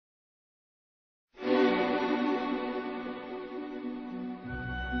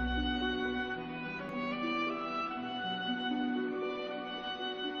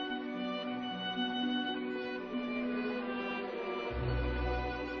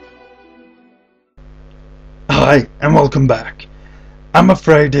Hi, and welcome back. I'm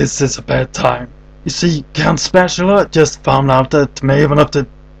afraid this is a bad time. You see, Count Spatula just found out that Maven of the...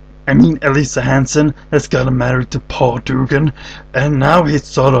 Elisa Hansen has gotten married to Paul Dugan, and now he's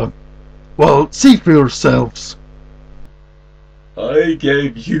sort of... Well, see for yourselves. I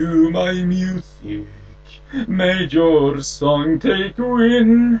gave you my music, made your song take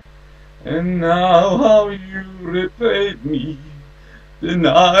win, and now how you repaid me,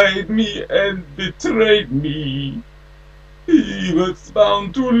 denied me and betrayed me. He was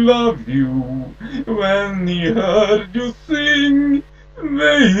bound to love you when he heard you sing,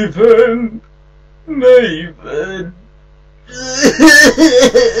 Maven, Maven.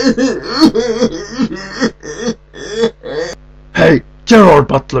 Hey, Gerard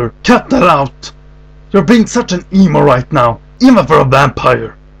Butler, cut that out! You're being such an emo right now, even for a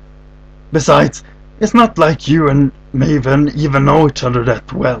vampire. Besides, it's not like you and Maven even know each other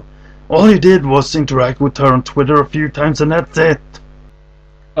that well. All you did was interact with her on Twitter a few times and that's it.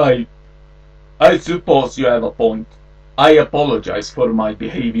 I suppose you have a point. I apologize for my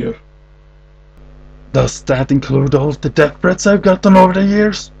behavior. Does that include all the death threats I've gotten over the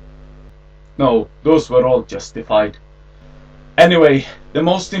years? No, those were all justified. Anyway, the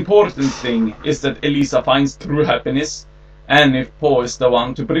most important thing is that Elisa finds true happiness, and if Poe is the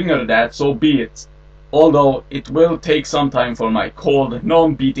one to bring her that, so be it. Although it will take some time for my cold,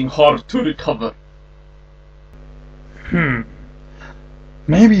 non-beating heart to recover.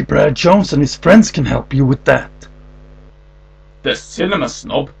 Maybe Brad Jones and his friends can help you with that. The cinema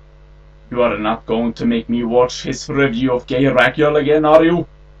snob? You are not going to make me watch his review of Gay Ragdoll again, are you?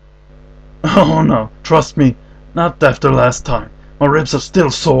 Oh no, trust me, not after last time. My ribs are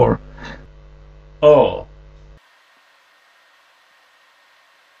still sore. Oh.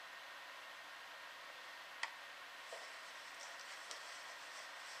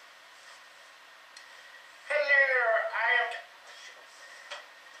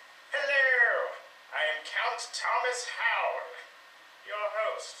 Your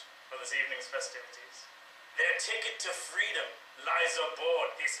host for this evening's festivities. Their ticket to freedom lies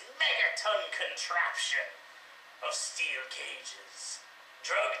aboard this megaton contraption of steel cages,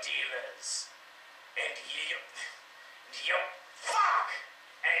 drug dealers, and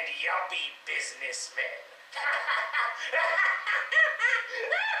yuppie businessmen.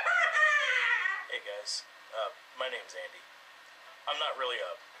 Hey guys, my name's Andy. I'm not really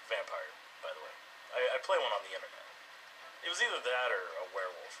a vampire, by the way. I play one on the internet. It was either that or a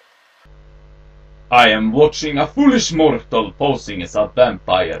werewolf. I am watching a foolish mortal posing as a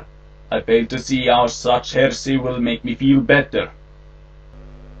vampire. I fail to see how such heresy will make me feel better.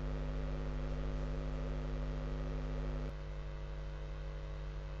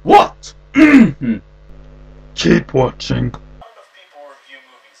 What? Keep watching. Not enough people review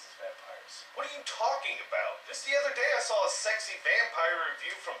movies as vampires. What are you talking about? Just the other day I saw a sexy vampire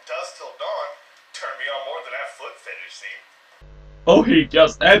review from Dusk Till Dawn. Turned me on more than that foot fetish scene. Oh, he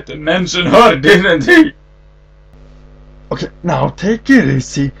just had to mention her, didn't he? Okay, now take it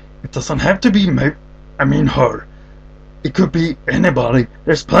easy. It doesn't have to be her. It could be anybody.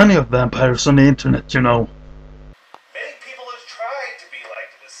 There's plenty of vampires on the internet, you know. Many people have tried to be like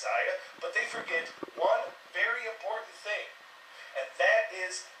the Messiah, but they forget one very important thing. And that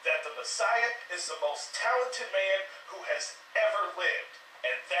is that the Messiah is the most talented man who has ever lived.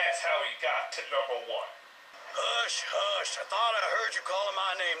 And that's how he got to #1. Hush, hush. I thought I heard you calling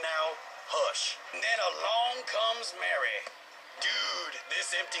my name now. Hush. And then along comes Mary. Dude,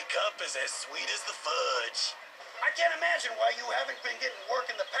 this empty cup is as sweet as the fudge. I can't imagine why you haven't been getting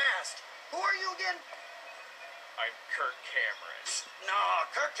work in the past. Who are you again? I'm Kirk Cameron. Nah,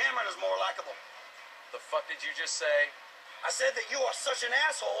 Kirk Cameron is more likable. The fuck did you just say? I said that you are such an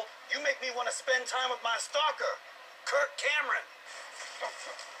asshole, you make me want to spend time with my stalker, Kirk Cameron.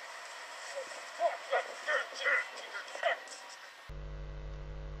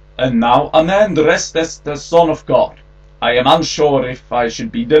 And now a man dressed as the Son of God. I am unsure if I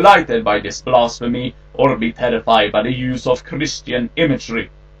should be delighted by this blasphemy or be terrified by the use of Christian imagery.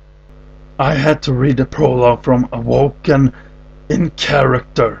 I had to read the prologue from Awoken in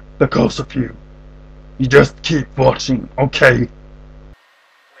character because of you. You just keep watching, okay? Wait,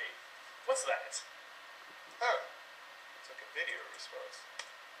 what's that? Oh, it's like a video response.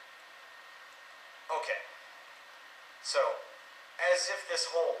 Okay, so, as if this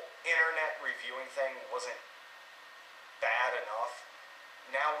whole internet reviewing thing wasn't bad enough,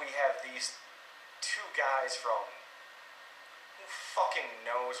 now we have these two guys from who fucking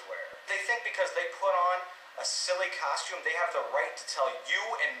knows where. They think because they put on a silly costume, they have the right to tell you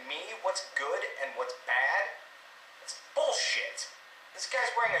and me what's good and what's bad? It's bullshit. This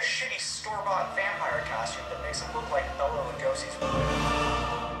guy's wearing wearing a shitty store-bought vampire costume that makes him look like Bela Lugosi's movie.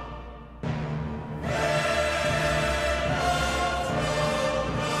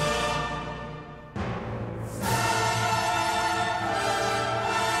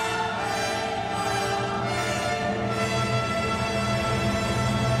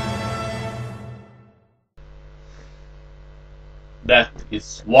 That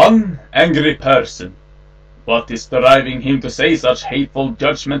is one angry person. What is driving him to say such hateful,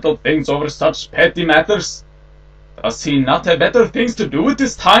 judgmental things over such petty matters? Does he not have better things to do with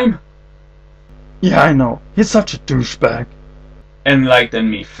his time? Yeah, I know. He's such a douchebag. Enlighten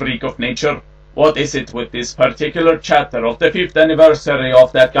me, freak of nature. What is it with this particular chapter of the 5th anniversary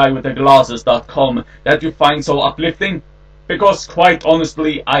of that guy with the glasses.com that you find so uplifting? Because quite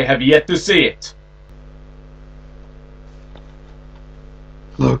honestly, I have yet to see it.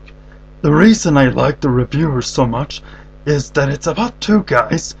 Look, the reason I like the reviewers so much is that it's about two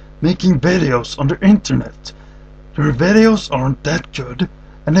guys making videos on the internet. Their videos aren't that good,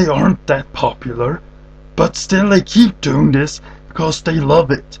 and they aren't that popular, but still they keep doing this because they love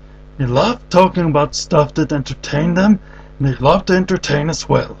it. They love talking about stuff that entertain them, and they love to entertain as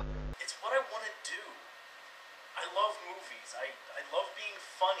well. It's what I want to do. I love movies. I love being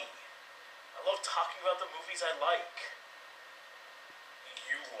funny. I love talking about the movies I like.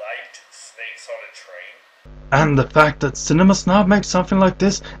 You liked Snakes on a Train? And the fact that Cinema Snob makes something like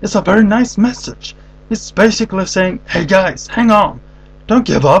this is a very nice message. It's basically saying, hey guys, hang on. Don't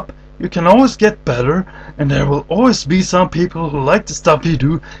give up. You can always get better, and there will always be some people who like the stuff you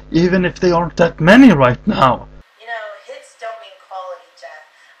do, even if they aren't that many right now. You know, hits don't mean quality, Jeff.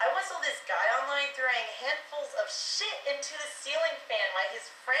 I once saw this guy online throwing handfuls of shit into the ceiling fan while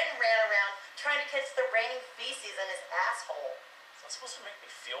his friend ran around trying to catch the raining feces in his asshole. Is that supposed to make me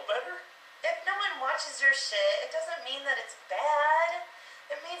feel better? If no one watches your shit, it doesn't mean that it's bad.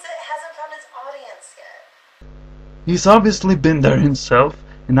 It means it hasn't found its audience yet. He's obviously been there himself,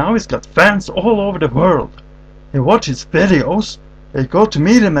 and now he's got fans all over the world. They watch his videos, they go to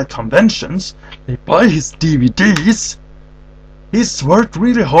meet him at conventions, they buy his DVDs. He's worked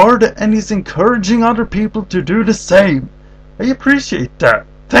really hard and he's encouraging other people to do the same. I appreciate that.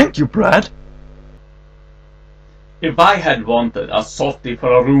 Thank you, Brad. If I had wanted a softie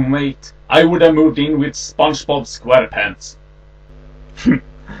for a roommate, I would have moved in with SpongeBob SquarePants.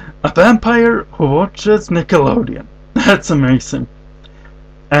 A vampire who watches Nickelodeon. That's amazing.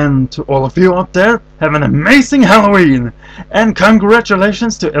 And to all of you out there, have an amazing Halloween! And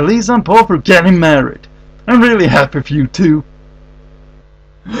congratulations to Elisa and Paul for getting married. I'm really happy for you too.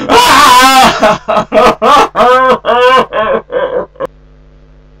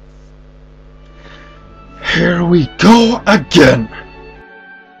 Here we go again!